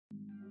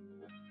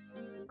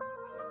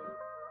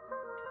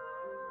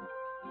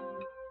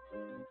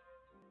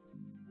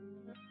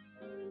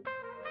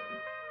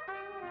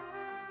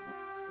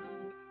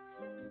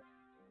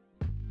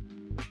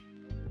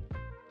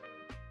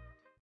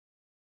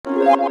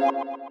Hello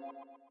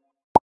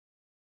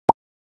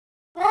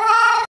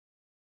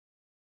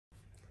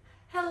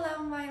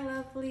my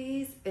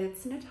lovelies,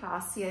 it's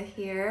Natasha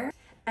here,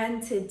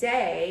 and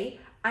today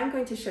I'm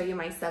going to show you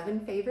my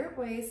 7 favorite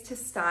ways to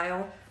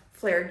style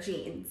flare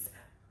jeans.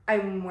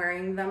 I'm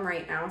wearing them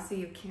right now so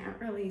you can't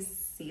really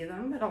see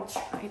them, but I'll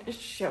try to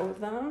show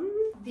them.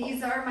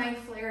 These are my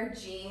flare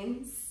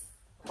jeans.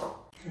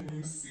 Can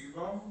you see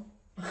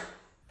them?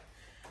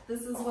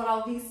 This is what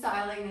I'll be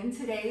styling in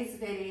today's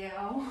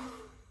video.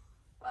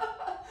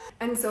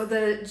 And so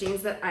the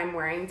jeans that I'm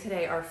wearing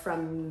today are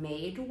from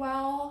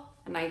Madewell,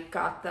 and I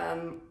got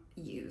them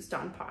used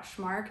on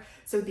Poshmark.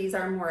 So these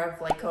are more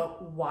of like a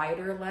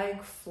wider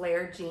leg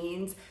flare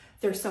jeans.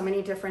 There's so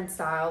many different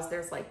styles.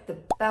 There's like the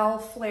bell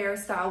flare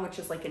style, which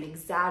is like an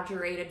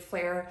exaggerated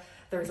flare.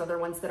 There's other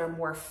ones that are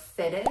more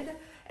fitted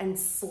and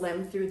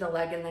slim through the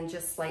leg and then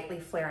just slightly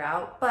flare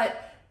out.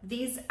 But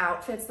these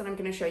outfits that I'm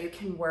gonna show you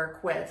can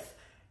work with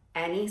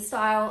any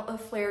style of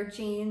flare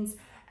jeans.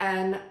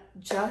 And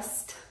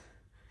just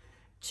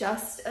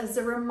as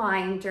a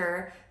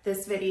reminder,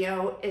 this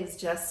video is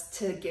just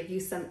to give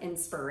you some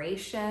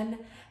inspiration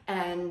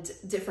and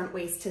different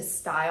ways to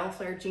style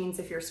flare jeans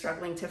if you're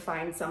struggling to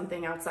find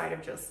something outside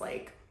of just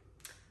like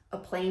a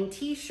plain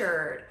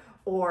t-shirt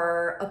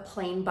or a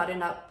plain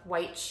button-up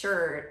white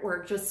shirt,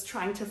 or just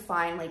trying to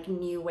find like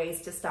new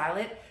ways to style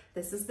it.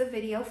 This is the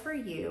video for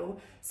you.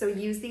 So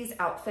use these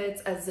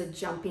outfits as a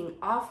jumping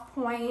off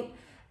point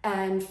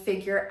and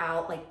figure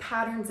out like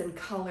patterns and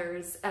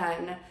colors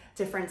and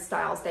different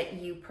styles that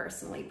you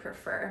personally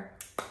prefer.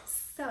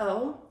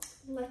 So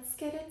let's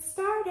get it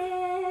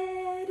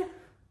started.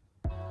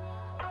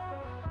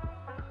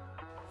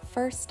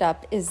 First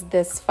up is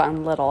this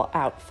fun little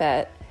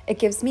outfit. It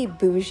gives me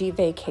bougie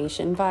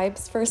vacation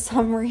vibes for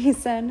some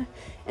reason.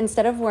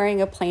 Instead of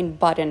wearing a plain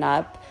button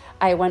up,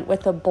 I went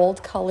with a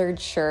bold colored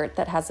shirt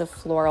that has a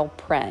floral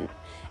print.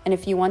 And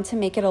if you want to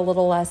make it a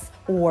little less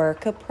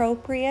work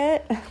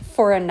appropriate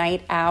for a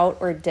night out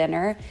or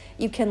dinner,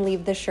 you can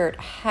leave the shirt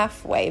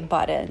halfway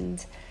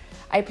buttoned.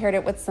 I paired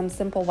it with some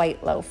simple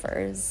white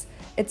loafers.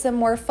 It's a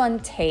more fun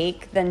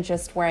take than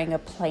just wearing a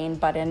plain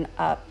button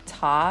up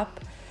top,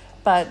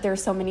 but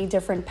there's so many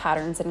different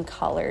patterns and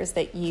colors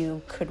that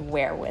you could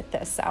wear with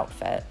this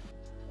outfit.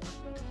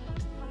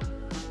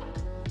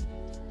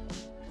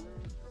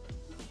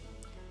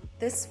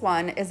 This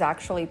one is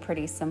actually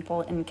pretty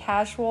simple and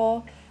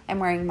casual. I'm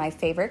wearing my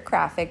favorite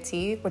graphic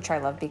tee, which I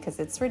love because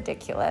it's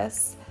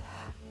ridiculous.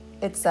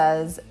 It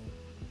says,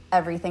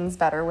 "Everything's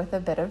better with a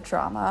bit of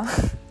drama,"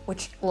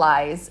 which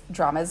lies,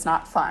 drama is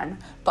not fun,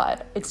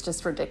 but it's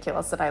just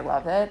ridiculous and I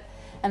love it.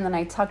 And then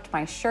I tucked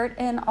my shirt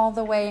in all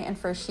the way, and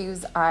for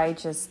shoes, I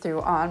just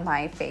threw on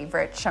my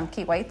favorite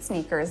chunky white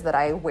sneakers that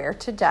I wear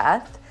to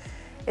death.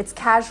 It's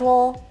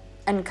casual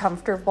and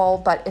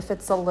comfortable, but if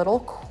it's a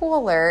little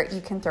cooler,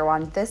 you can throw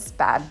on this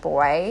bad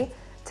boy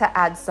to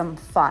add some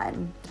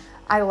fun.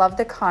 I love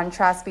the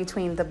contrast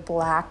between the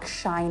black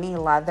shiny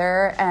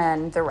leather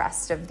and the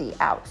rest of the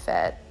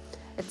outfit.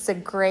 It's a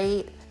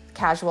great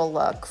casual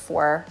look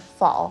for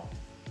fall.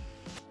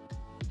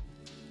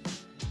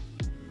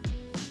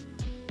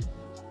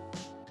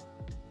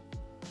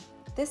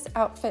 This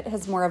outfit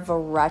has more of a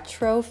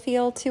retro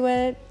feel to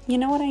it. You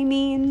know what I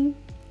mean?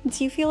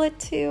 Do you feel it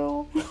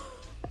too?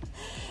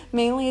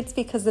 Mainly it's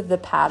because of the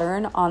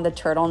pattern on the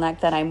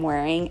turtleneck that I'm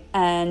wearing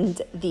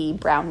and the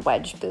brown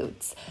wedge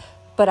boots,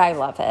 but I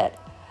love it.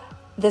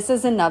 This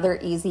is another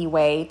easy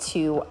way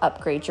to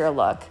upgrade your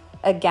look.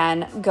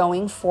 Again,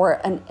 going for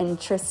an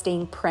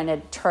interesting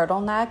printed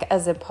turtleneck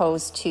as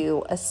opposed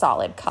to a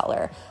solid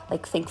color.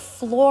 Like think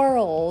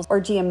florals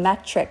or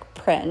geometric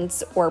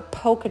prints or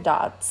polka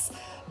dots,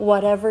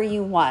 whatever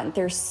you want.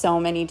 There's so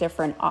many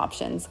different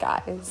options,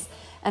 guys.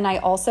 And I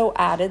also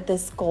added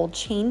this gold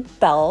chain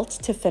belt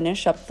to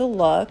finish up the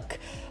look,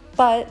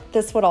 but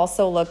this would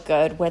also look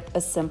good with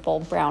a simple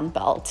brown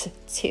belt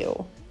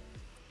too.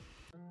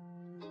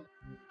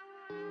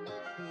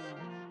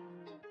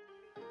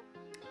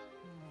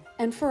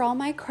 And for all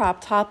my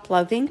crop top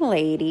loving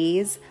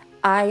ladies,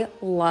 I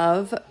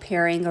love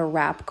pairing a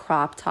wrap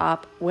crop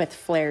top with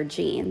flare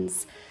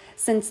jeans.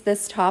 Since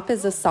this top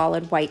is a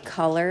solid white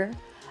color,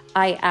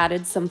 I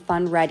added some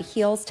fun red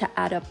heels to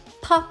add a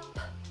pop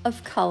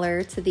of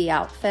color to the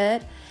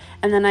outfit.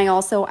 And then I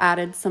also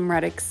added some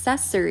red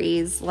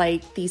accessories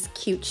like these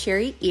cute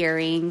cherry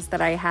earrings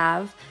that I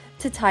have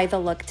to tie the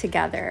look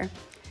together.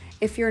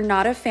 If you're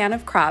not a fan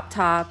of crop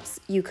tops,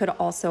 you could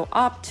also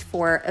opt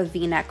for a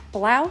V-neck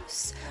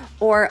blouse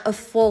or a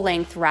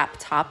full-length wrap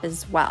top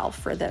as well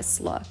for this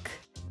look.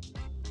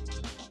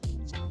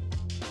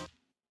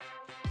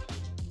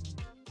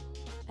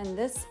 And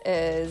this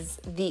is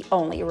the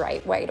only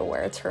right way to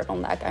wear a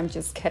turtleneck. I'm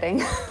just kidding.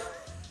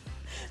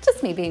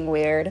 Just me being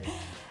weird.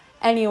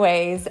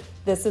 Anyways,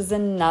 this is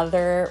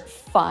another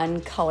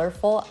fun,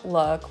 colorful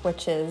look,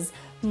 which is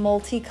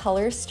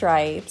multicolor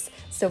stripes.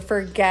 So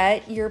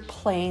forget your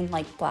plain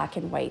like black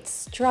and white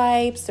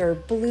stripes or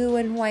blue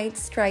and white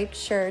striped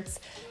shirts.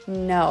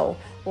 No,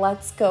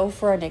 let's go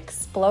for an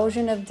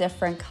explosion of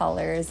different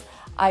colors.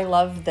 I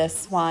love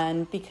this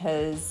one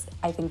because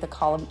I think the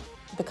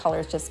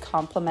colors just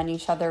complement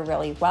each other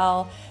really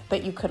well,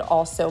 but you could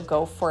also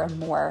go for a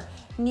more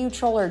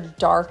neutral or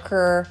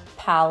darker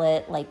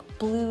palette like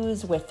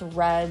blues with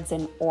reds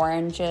and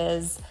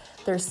oranges.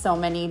 There's so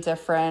many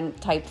different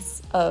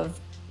types of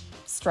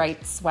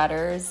striped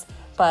sweaters,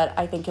 but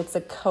I think it's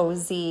a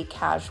cozy,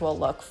 casual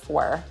look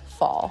for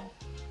fall.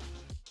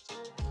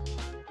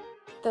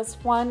 This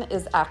one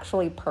is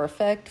actually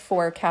perfect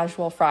for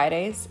casual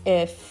Fridays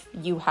if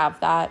you have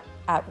that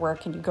at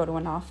work and you go to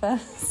an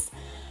office.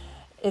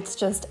 It's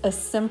just a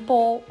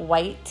simple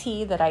white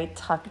tee that I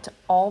tucked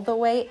all the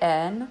way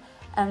in,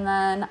 and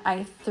then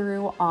I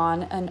threw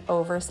on an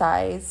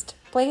oversized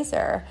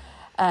blazer.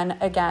 And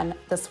again,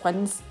 this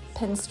one's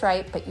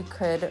pinstripe, but you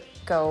could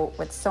go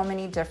with so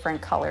many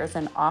different colors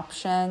and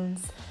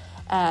options.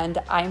 And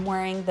I'm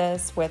wearing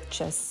this with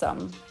just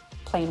some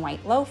plain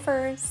white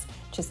loafers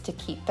just to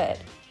keep it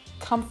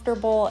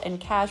comfortable and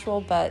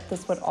casual, but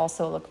this would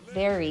also look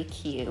very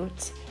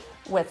cute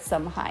with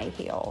some high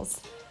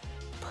heels.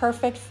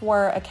 Perfect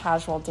for a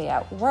casual day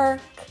at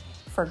work,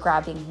 for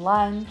grabbing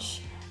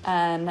lunch,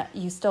 and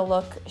you still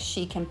look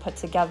chic and put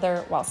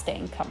together while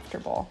staying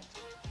comfortable.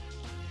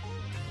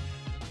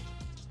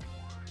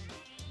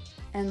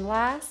 And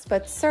last,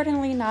 but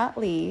certainly not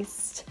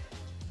least,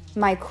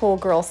 my cool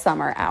girl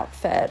summer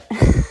outfit.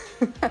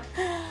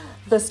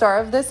 The star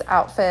of this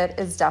outfit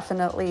is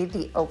definitely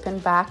the open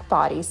back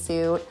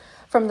bodysuit.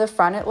 From the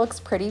front, it looks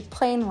pretty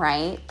plain,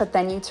 right? But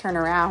then you turn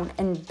around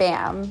and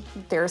bam,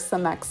 there's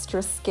some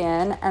extra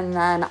skin. And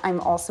then I'm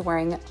also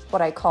wearing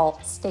what I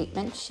call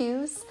statement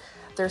shoes.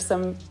 There's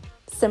some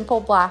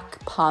simple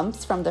black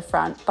pumps from the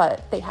front,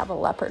 but they have a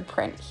leopard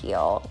print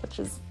heel, which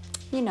is,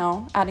 you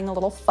know, adding a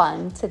little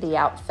fun to the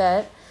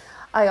outfit.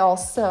 I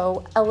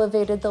also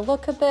elevated the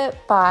look a bit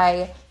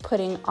by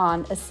putting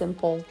on a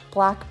simple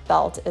black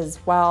belt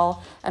as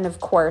well. And of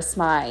course,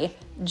 my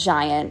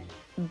giant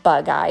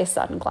bug eye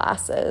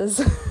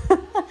sunglasses.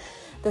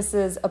 This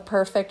is a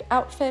perfect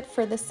outfit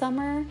for the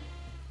summer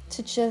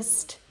to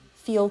just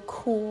feel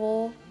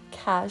cool,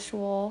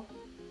 casual,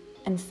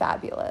 and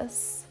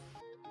fabulous.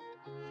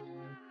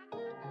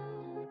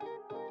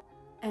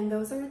 And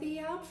those are the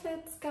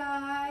outfits,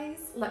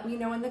 guys. Let me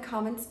know in the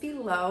comments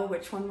below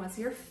which one was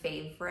your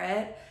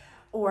favorite,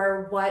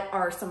 or what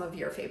are some of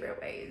your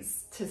favorite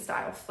ways to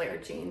style flare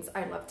jeans.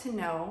 I'd love to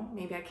know.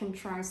 Maybe I can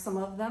try some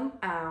of them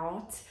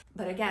out.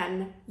 But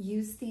again,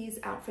 use these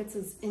outfits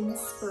as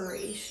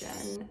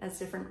inspiration, as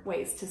different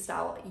ways to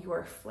style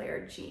your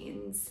flare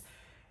jeans.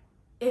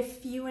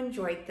 If you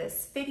enjoyed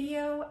this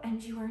video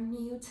and you are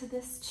new to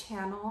this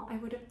channel, I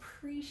would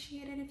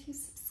appreciate it if you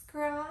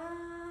subscribed.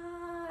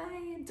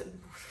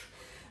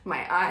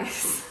 My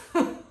eyes.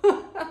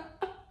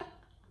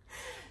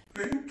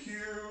 Thank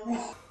you.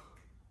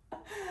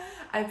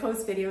 I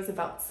post videos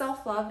about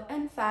self-love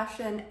and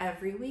fashion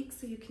every week,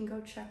 so you can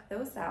go check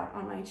those out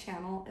on my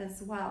channel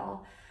as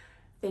well.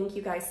 Thank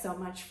you guys so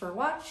much for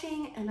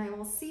watching, and I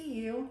will see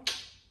you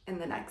in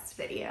the next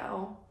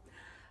video.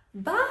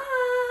 Bye!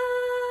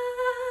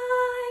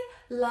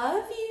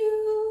 Love you!